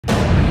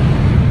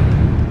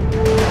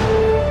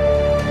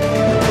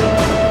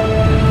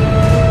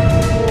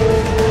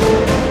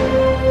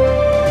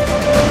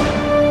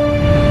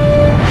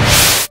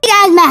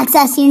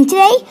Access, and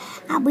today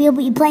we'll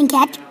be playing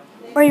catch.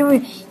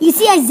 You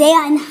see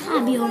Isaiah and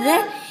Javi over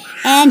there.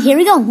 And here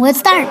we go. Let's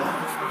start.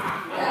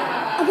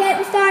 Okay,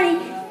 we're starting.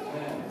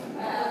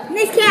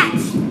 Nice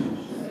catch.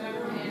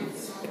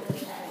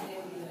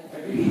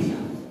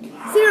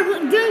 See,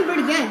 we're doing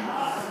pretty good.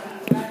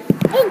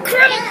 Oh,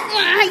 crap!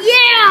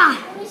 Yeah!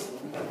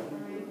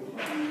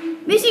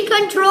 Mission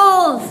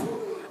controls.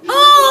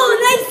 Oh,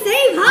 nice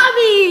save,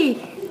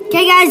 Javi.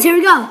 Okay, guys, here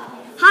we go.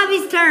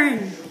 Javi's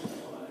turn.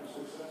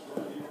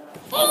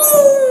 Oh!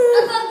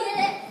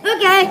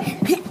 Okay.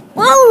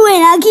 Oh,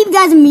 wait, I'll keep you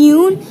guys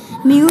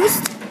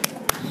amused.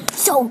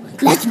 So,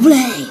 let's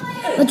play.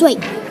 Let's wait.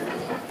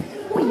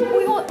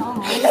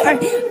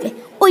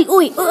 Oi,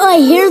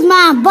 here's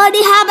my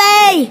buddy,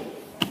 Javi.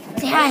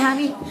 Say hi,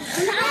 Javi.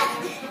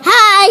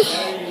 Hi.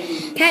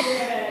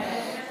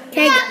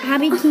 Okay,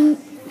 Javi.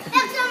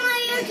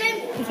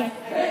 Okay,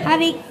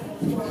 Javi.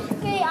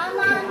 Okay, I'm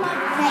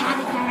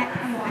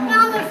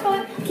on my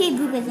phone. Keep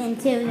Lucas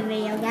into the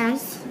video,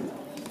 guys.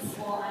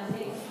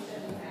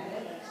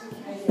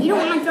 You don't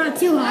want to throw it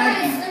too hard.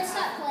 Let's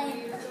stop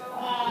playing.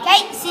 Okay,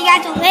 see you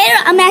guys later.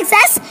 I'm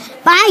Access.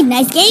 Bye.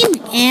 Nice game.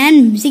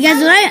 And see you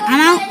guys later. I'm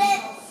out.